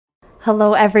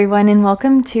Hello, everyone, and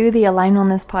welcome to the Align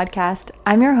Wellness Podcast.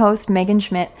 I'm your host, Megan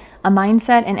Schmidt, a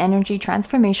mindset and energy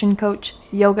transformation coach,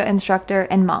 yoga instructor,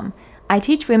 and mom. I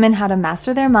teach women how to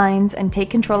master their minds and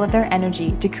take control of their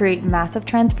energy to create massive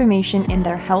transformation in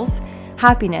their health,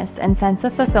 happiness, and sense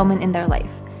of fulfillment in their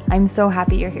life. I'm so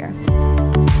happy you're here.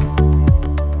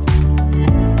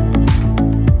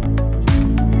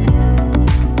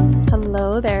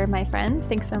 Hello there, my friends.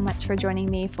 Thanks so much for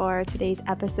joining me for today's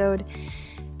episode.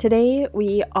 Today,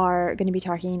 we are going to be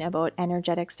talking about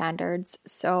energetic standards.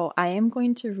 So I am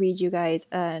going to read you guys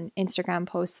an Instagram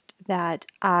post that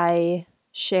I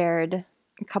shared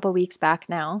a couple weeks back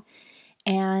now.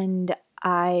 And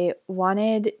I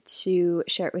wanted to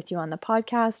share it with you on the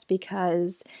podcast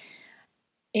because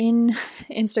in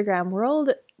Instagram world,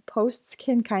 posts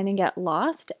can kind of get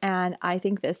lost. And I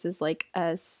think this is like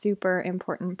a super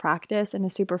important practice and a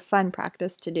super fun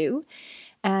practice to do.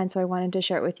 And so I wanted to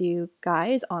share it with you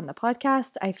guys on the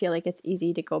podcast. I feel like it's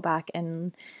easy to go back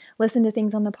and listen to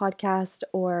things on the podcast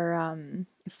or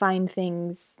find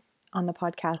things on the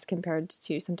podcast compared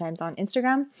to sometimes on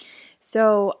Instagram.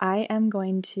 So I am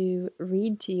going to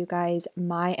read to you guys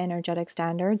my energetic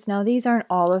standards. Now, these aren't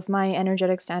all of my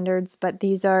energetic standards, but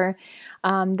these are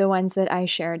the ones that I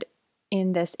shared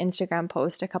in this Instagram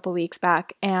post a couple weeks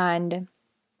back. And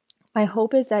my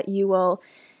hope is that you will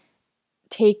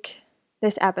take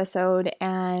this episode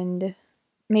and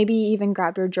maybe even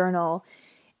grab your journal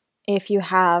if you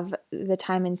have the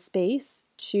time and space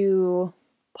to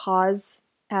pause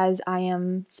as I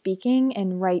am speaking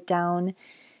and write down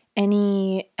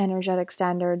any energetic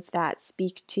standards that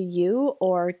speak to you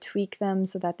or tweak them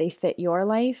so that they fit your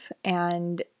life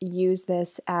and use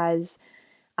this as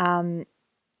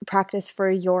practice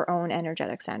for your own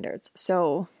energetic standards.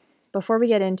 So before we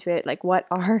get into it, like, what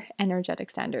are energetic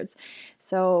standards?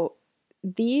 So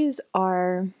these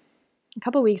are, a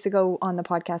couple weeks ago on the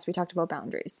podcast, we talked about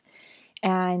boundaries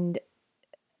and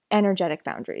energetic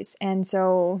boundaries. And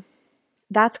so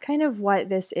that's kind of what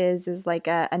this is like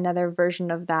another version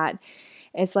of that.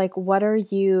 It's like, what are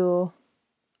you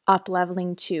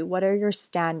up-leveling to? What are your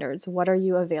standards? What are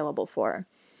you available for?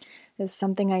 This is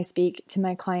something I speak to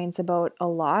my clients about a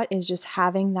lot, is just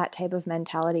having that type of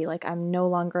mentality. Like, I'm no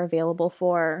longer available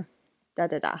for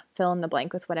fill in the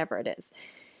blank with whatever it is.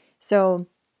 So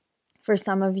for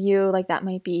some of you, like, that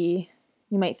might be,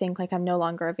 you might think like, I'm no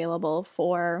longer available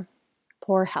for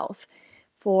poor health,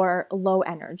 for low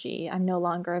energy. I'm no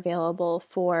longer available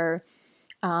for,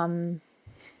 unfulfilling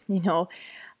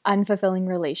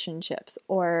relationships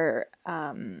or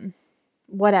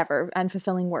whatever,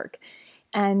 unfulfilling work.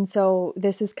 And so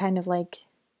this is kind of like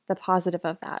the positive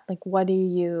of that. Like, what are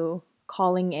you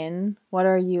calling in? What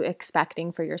are you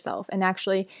expecting for yourself? And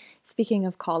actually, speaking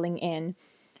of calling in,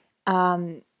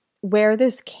 where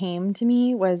this came to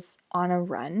me was on a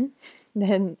run.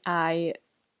 Then I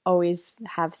always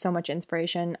have so much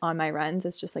inspiration on my runs.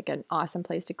 It's just like an awesome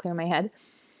place to clear my head.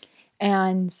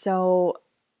 And so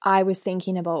I was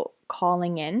thinking about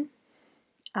calling in,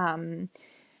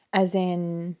 as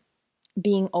in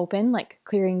being open, like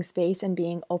clearing space and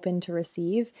being open to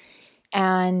receive.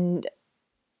 And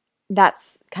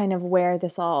that's kind of where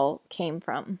this all came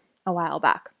from a while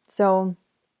back. So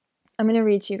I'm going to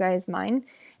read to you guys mine.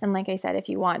 And like I said, if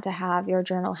you want to have your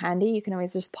journal handy, you can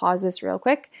always just pause this real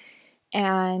quick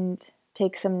and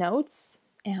take some notes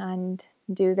and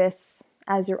do this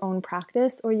as your own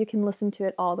practice, or you can listen to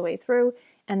it all the way through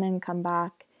and then come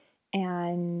back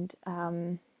and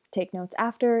take notes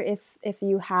after if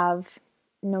you have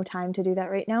no time to do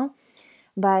that right now.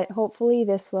 But hopefully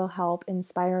this will help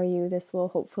inspire you. This will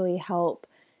hopefully help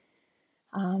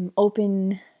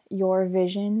open your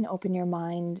vision, open your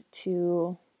mind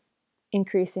to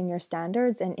increasing your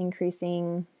standards and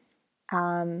increasing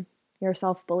your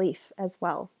self-belief as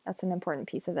well. That's an important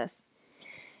piece of this.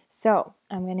 So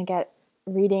I'm going to get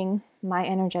reading my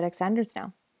energetic standards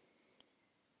now.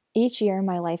 Each year,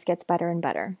 my life gets better and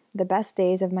better. The best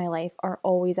days of my life are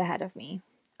always ahead of me.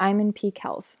 I'm in peak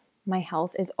health. My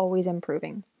health is always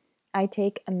improving. I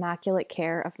take immaculate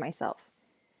care of myself.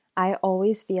 I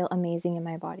always feel amazing in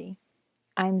my body.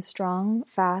 I'm strong,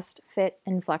 fast, fit,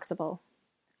 and flexible.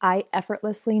 I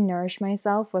effortlessly nourish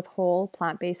myself with whole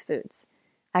plant-based foods.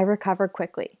 I recover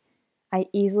quickly. I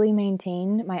easily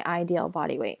maintain my ideal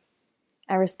body weight.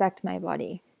 I respect my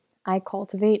body. I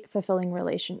cultivate fulfilling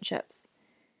relationships.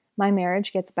 My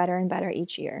marriage gets better and better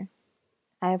each year.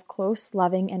 I have close,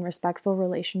 loving, and respectful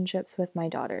relationships with my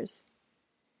daughters.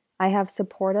 I have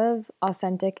supportive,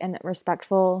 authentic, and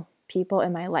respectful people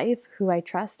in my life who I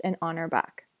trust and honor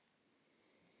back.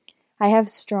 I have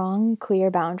strong,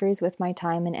 clear boundaries with my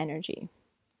time and energy.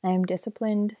 I am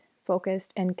disciplined,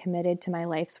 focused and committed to my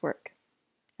life's work.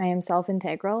 I am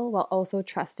self-integral while also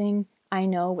trusting I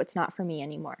know what's not for me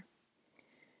anymore.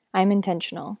 I am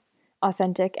intentional,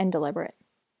 authentic, and deliberate.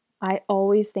 I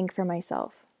always think for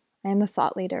myself. I am a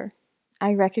thought leader.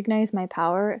 I recognize my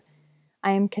power.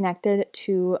 I am connected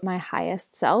to my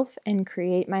highest self and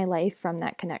create my life from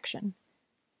that connection.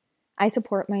 I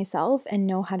support myself and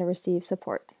know how to receive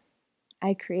support.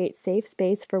 I create safe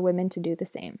space for women to do the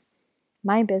same.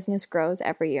 My business grows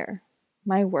every year.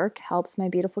 My work helps my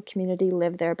beautiful community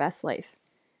live their best life.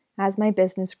 As my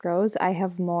business grows, I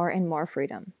have more and more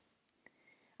freedom.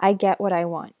 I get what I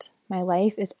want. My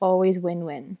life is always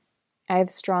win-win. I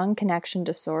have strong connection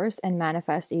to source and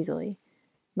manifest easily.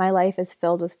 My life is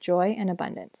filled with joy and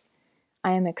abundance.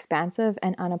 I am expansive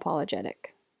and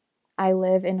unapologetic. I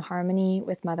live in harmony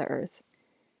with Mother Earth.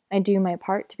 I do my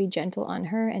part to be gentle on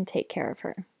her and take care of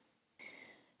her.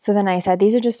 So then I said,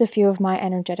 these are just a few of my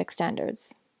energetic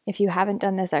standards. If you haven't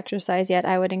done this exercise yet,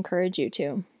 I would encourage you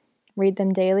to. Read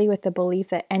them daily with the belief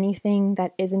that anything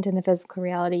that isn't in the physical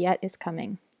reality yet is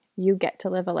coming. You get to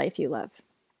live a life you love.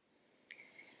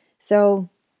 So,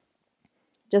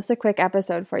 just a quick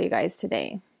episode for you guys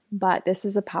today, but this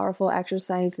is a powerful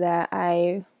exercise that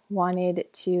I wanted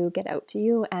to get out to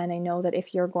you, and I know that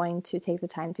if you're going to take the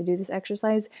time to do this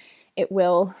exercise, it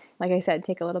will, like I said,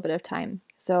 take a little bit of time.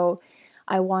 So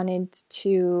I wanted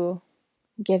to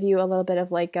give you a little bit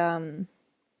of like,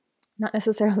 not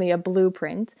necessarily a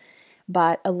blueprint,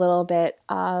 but a little bit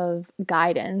of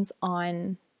guidance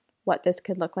on what this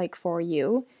could look like for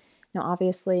you. Now,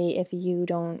 obviously, if you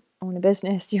don't own a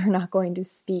business, you're not going to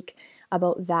speak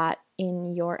about that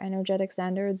in your energetic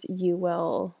standards. You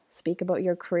will speak about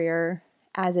your career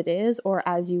as it is or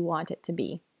as you want it to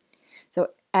be. So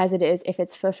as it is, if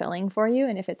it's fulfilling for you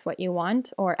and if it's what you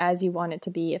want, or as you want it to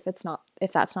be if that's not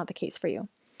the case for you.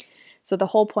 So the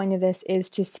whole point of this is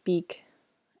to speak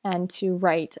and to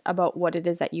write about what it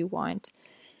is that you want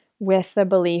with the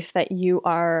belief that you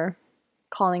are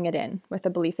calling it in, with the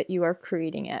belief that you are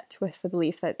creating it, with the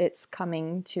belief that it's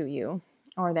coming to you,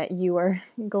 or that you are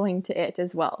going to it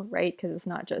as well, right? Because it's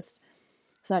not just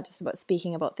about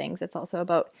speaking about things. It's also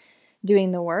about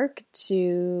doing the work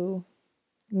to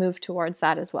move towards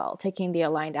that as well, taking the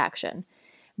aligned action.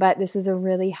 But this is a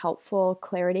really helpful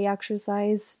clarity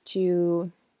exercise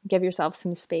to give yourself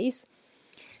some space.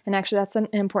 And actually, that's an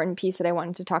important piece that I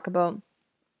wanted to talk about.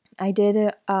 I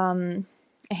did a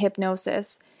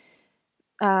hypnosis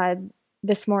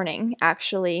this morning,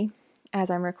 actually, as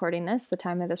I'm recording this, the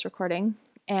time of this recording,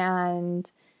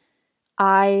 and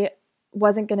I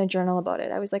wasn't going to journal about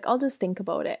it. I was like, I'll just think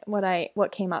about it,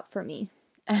 what came up for me.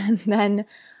 And then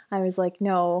I was like,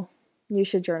 no, you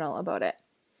should journal about it.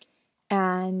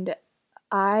 And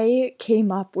I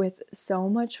came up with so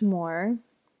much more,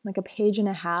 like a page and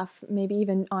a half, maybe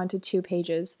even onto 2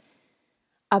 pages,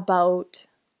 about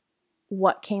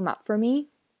what came up for me.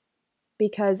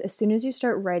 Because as soon as you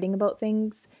start writing about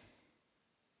things,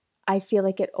 I feel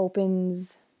like it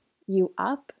opens you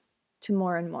up to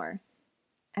more and more.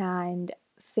 And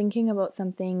thinking about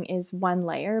something is one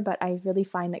layer, but I really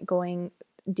find that going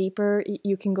deeper,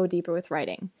 you can go deeper with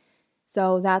writing.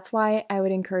 So that's why I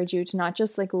would encourage you to not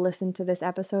just like listen to this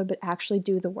episode, but actually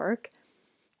do the work.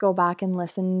 Go back and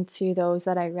listen to those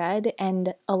that I read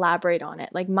and elaborate on it.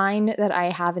 Like mine that I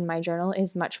have in my journal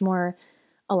is much more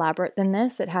elaborate than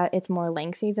this. It's more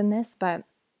lengthy than this, but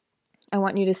I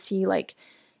want you to see, like,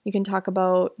 you can talk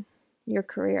about your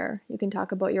career, you can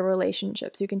talk about your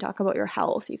relationships, you can talk about your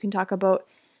health, you can talk about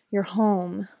your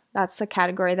home. That's a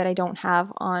category that I don't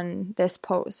have on this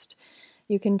post.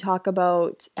 You can talk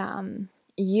about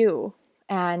you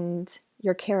and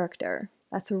your character.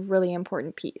 That's a really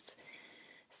important piece.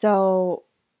 So,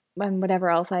 and whatever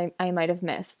else I might have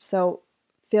missed. So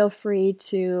feel free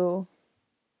to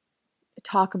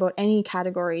talk about any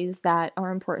categories that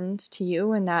are important to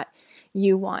you and that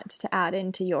you want to add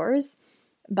into yours.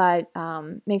 But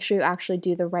make sure you actually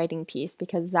do the writing piece,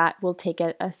 because that will take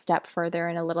it a step further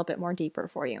and a little bit more deeper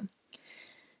for you.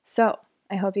 So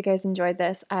I hope you guys enjoyed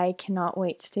this. I cannot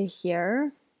wait to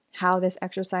hear how this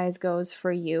exercise goes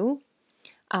for you.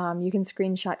 You can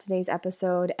screenshot today's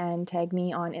episode and tag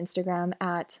me on Instagram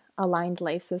at Aligned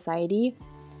Life Society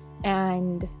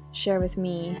and share with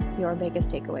me your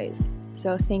biggest takeaways.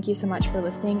 So thank you so much for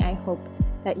listening. I hope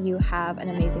that you have an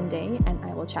amazing day, and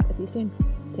I will chat with you soon.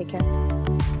 Take care.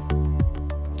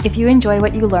 If you enjoy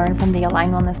what you learn from the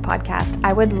Aligned Wellness podcast,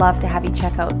 I would love to have you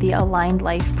check out the Aligned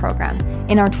Life program.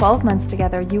 In our 12 months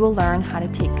together, you will learn how to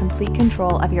take complete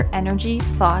control of your energy,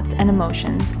 thoughts, and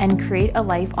emotions and create a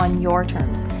life on your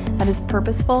terms that is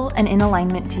purposeful and in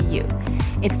alignment to you.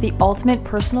 It's the ultimate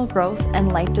personal growth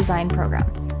and life design program.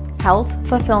 Health,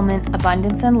 fulfillment,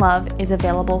 abundance, and love is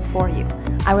available for you.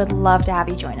 I would love to have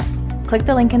you join us. Click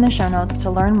the link in the show notes to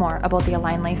learn more about the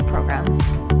Align Life program.